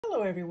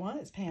Hello everyone,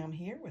 it's Pam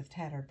here with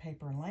Tattered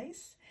Paper and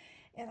Lace,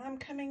 and I'm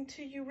coming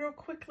to you real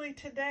quickly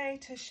today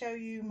to show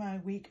you my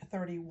week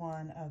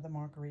 31 of the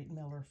Margarete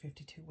Miller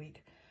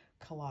 52-week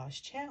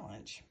collage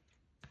challenge.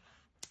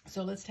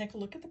 So let's take a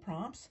look at the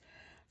prompts.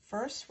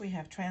 First, we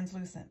have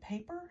translucent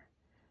paper,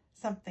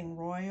 something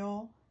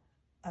royal,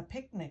 a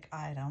picnic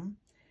item,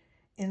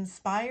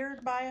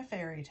 inspired by a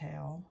fairy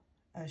tale,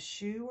 a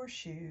shoe or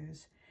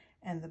shoes,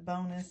 and the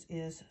bonus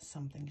is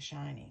something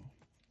shiny.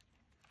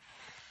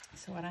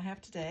 So what I have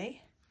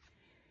today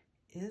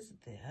is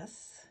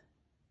this.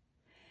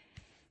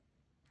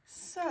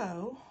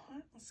 So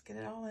let's get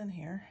it all in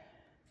here.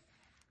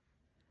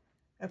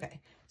 Okay,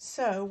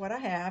 so what I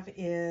have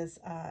is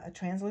a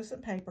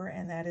translucent paper,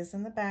 and that is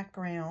in the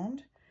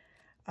background.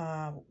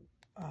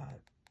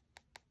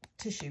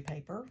 Tissue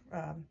paper,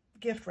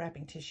 gift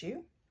wrapping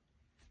tissue.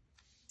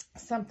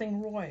 Something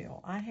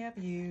royal. I have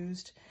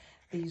used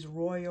these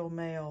Royal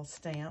Mail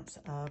stamps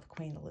of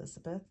Queen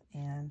Elizabeth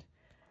and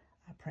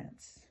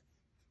Prince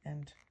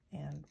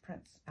and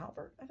Prince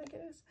Albert, I think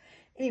it is.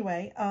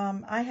 Anyway,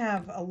 I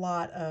have a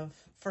lot of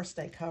first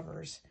day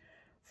covers,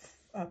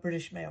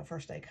 British Mail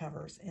first day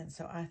covers, and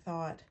so I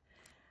thought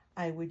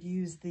I would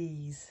use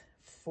these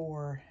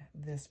for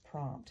this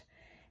prompt,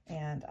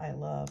 and I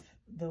love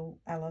the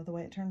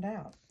way it turned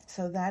out.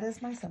 So that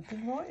is my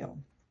something royal.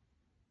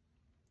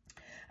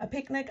 A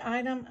picnic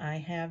item, I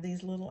have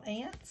these little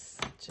ants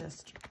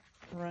just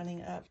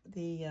running up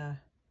the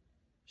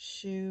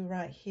shoe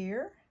right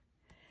here.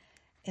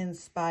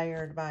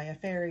 Inspired by a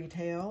fairy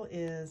tale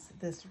is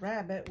this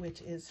rabbit,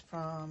 which is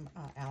from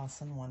Alice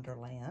in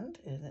Wonderland,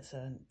 and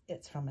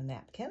it's from a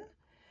napkin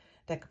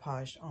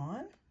decoupaged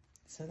on.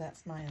 So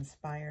that's my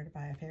inspired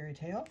by a fairy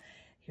tale.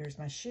 Here's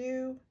my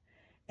shoe,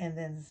 and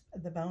then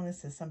the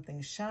bonus is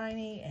something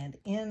shiny, and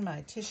in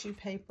my tissue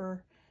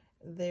paper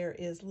there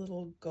is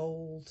little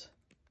gold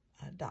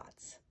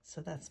dots.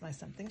 So that's my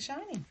something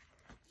shiny.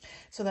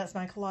 So that's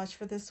my collage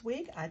for this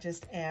week. I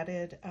just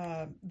added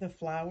the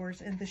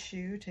flowers in the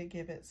shoe to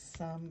give it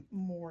some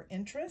more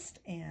interest,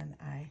 and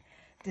I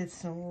did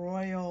some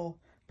Royal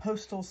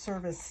Postal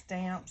Service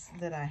stamps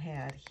that I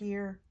had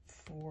here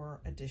for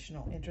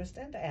additional interest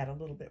and to add a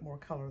little bit more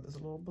color. There's a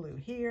little blue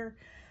here,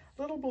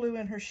 a little blue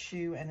in her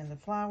shoe, and in the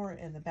flower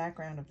in the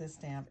background of this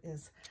stamp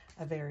is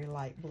a very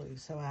light blue.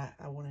 So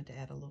I wanted to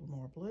add a little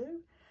more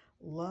blue.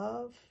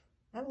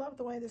 I love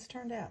the way this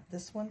turned out.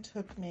 This one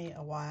took me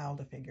a while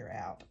to figure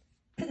out.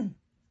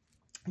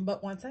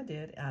 But once I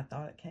did, I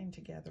thought it came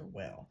together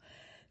well.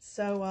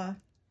 So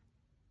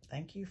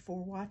thank you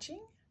for watching.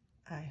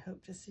 I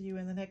hope to see you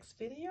in the next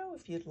video.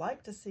 If you'd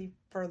like to see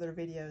further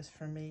videos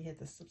from me, hit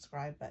the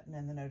subscribe button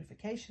and the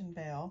notification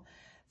bell.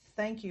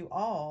 Thank you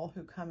all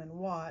who come and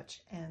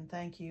watch, and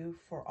thank you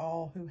for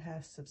all who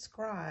have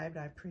subscribed.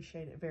 I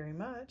appreciate it very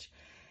much.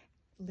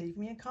 Leave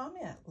me a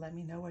comment. Let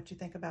me know what you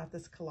think about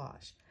this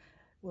collage.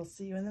 We'll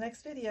see you in the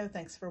next video.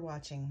 Thanks for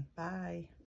watching. Bye.